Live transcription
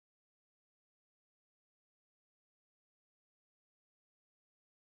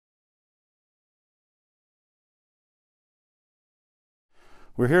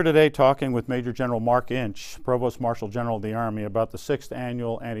We're here today talking with Major General Mark Inch, Provost Marshal General of the Army, about the 6th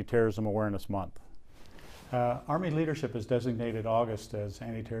Annual Anti-Terrorism Awareness Month. Army leadership has designated August as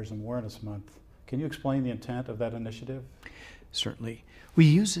Anti-Terrorism Awareness Month. Can you explain the intent of that initiative? Certainly. We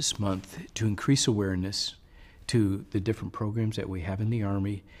use this month to increase awareness to the different programs that we have in the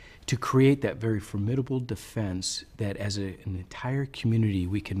Army, to create that very formidable defense that as an entire community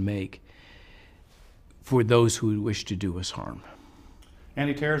we can make for those who wish to do us harm.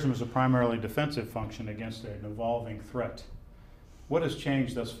 Anti-terrorism is a primarily defensive function against an evolving threat. What has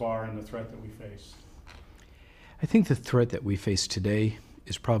changed thus far in the threat that we face? I think the threat that we face today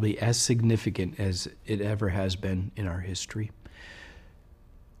is probably as significant as it ever has been in our history.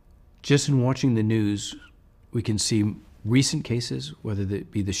 Just in watching the news, we can see recent cases, whether it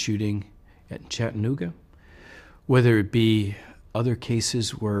be the shooting at Chattanooga, whether it be other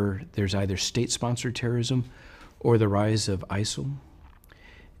cases where there's either state-sponsored terrorism or the rise of ISIL.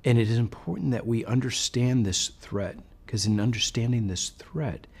 And it is important that we understand this threat, because in understanding this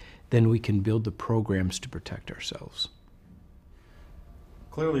threat, then we can build the programs to protect ourselves.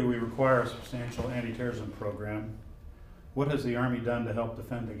 Clearly, we require a substantial anti-terrorism program. What has the Army done to help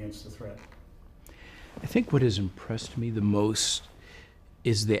defend against the threat? I think what has impressed me the most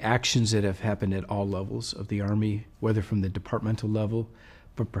is the actions that have happened at all levels of the Army, whether from the departmental level,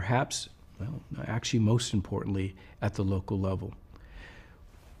 but perhaps, well, actually most importantly, at the local level.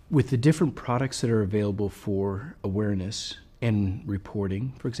 With the different products that are available for awareness and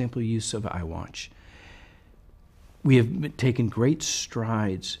reporting, for example, use of iWatch, we have taken great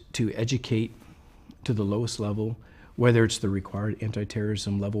strides to educate to the lowest level, whether it's the required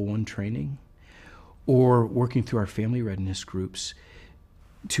anti-terrorism level 1 training or working through our family readiness groups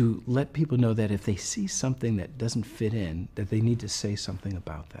to let people know that if they see something that doesn't fit in, that they need to say something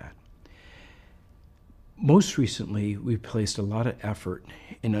about that. Most recently, we've placed a lot of effort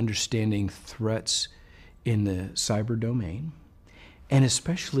in understanding threats in the cyber domain, and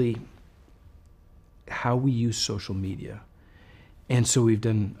especially how we use social media. And so we've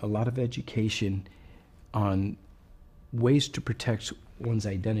done a lot of education on ways to protect one's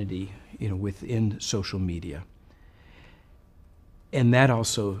identity, within social media. And that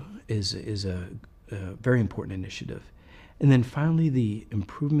also is a very important initiative. And then finally, the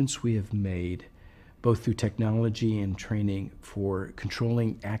improvements we have made both through technology and training for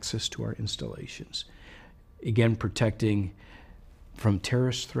controlling access to our installations. Again, protecting from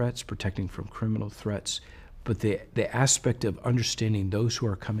terrorist threats, protecting from criminal threats, but the aspect of understanding those who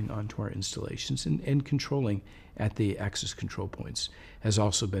are coming onto our installations and controlling at the access control points has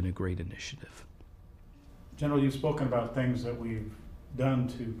also been a great initiative. General, you've spoken about things that we've done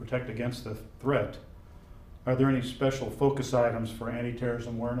to protect against the threat. Are there any special focus items for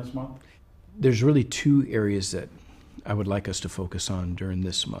Anti-Terrorism Awareness Month? There's really two areas that I would like us to focus on during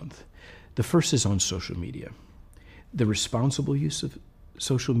this month. The first is on social media. The responsible use of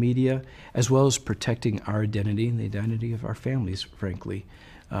social media, as well as protecting our identity and the identity of our families, frankly,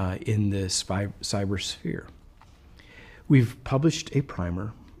 in the cyber sphere. We've published a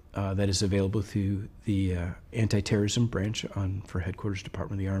primer that is available through the Antiterrorism branch for Headquarters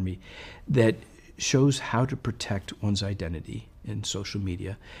Department of the Army that shows how to protect one's identity in social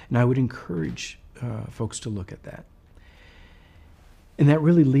media. And I would encourage folks to look at that. And that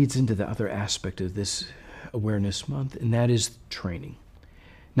really leads into the other aspect of this Awareness Month, and that is training.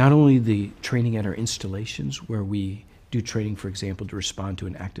 Not only the training at our installations, where we do training, for example, to respond to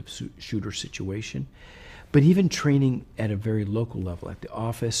an active shooter situation, but even training at a very local level, at the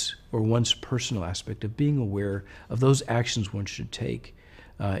office or one's personal aspect of being aware of those actions one should take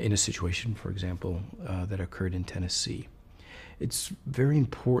in a situation, for example, that occurred in Tennessee. It's very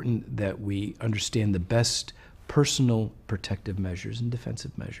important that we understand the best personal protective measures and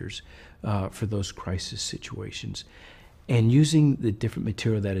defensive measures for those crisis situations. And using the different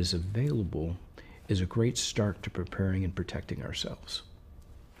material that is available is a great start to preparing and protecting ourselves.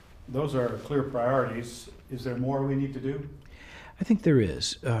 Those are clear priorities. Is there more we need to do? I think there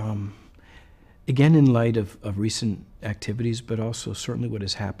is. Again, in light of recent activities, but also certainly what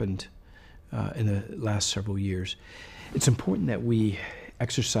has happened in the last several years, it's important that we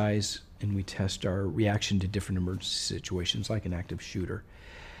exercise and we test our reaction to different emergency situations like an active shooter.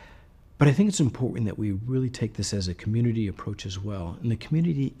 But I think it's important that we really take this as a community approach as well. And the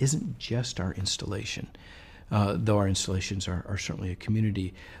community isn't just our installation, though our installations are certainly a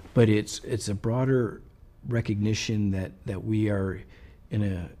community, but it's a broader recognition that we are in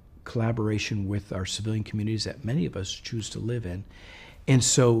a collaboration with our civilian communities that many of us choose to live in. And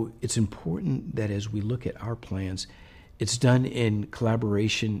so it's important that as we look at our plans, It's done in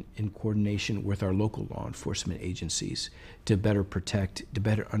collaboration and coordination with our local law enforcement agencies to better protect, to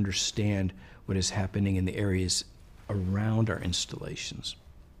better understand what is happening in the areas around our installations.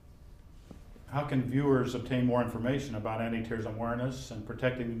 How can viewers obtain more information about anti-terrorism awareness and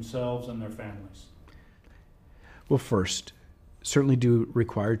protecting themselves and their families? Well, first, certainly do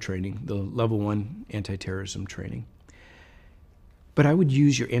require training, the level 1 anti-terrorism training. But I would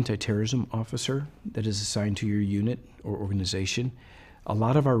use your anti-terrorism officer that is assigned to your unit or organization. A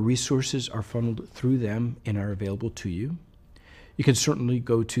lot of our resources are funneled through them and are available to you. You can certainly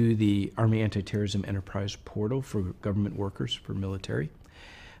go to the Army Anti-Terrorism Enterprise portal for government workers, for military.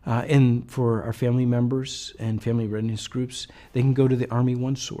 And for our family members and family readiness groups, they can go to the Army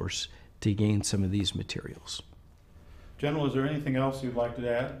OneSource to gain some of these materials. General, is there anything else you'd like to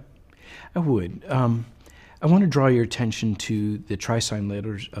add? I would. I want to draw your attention to the tri-sign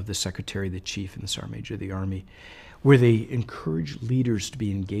letters of the Secretary, the Chief, and the Sergeant Major of the Army, where they encourage leaders to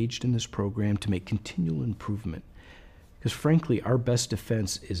be engaged in this program to make continual improvement. Because frankly, our best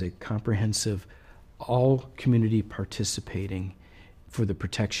defense is a comprehensive, all community participating for the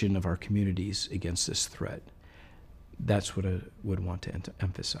protection of our communities against this threat. That's what I would want to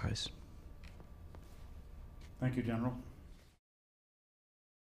emphasize. Thank you, General.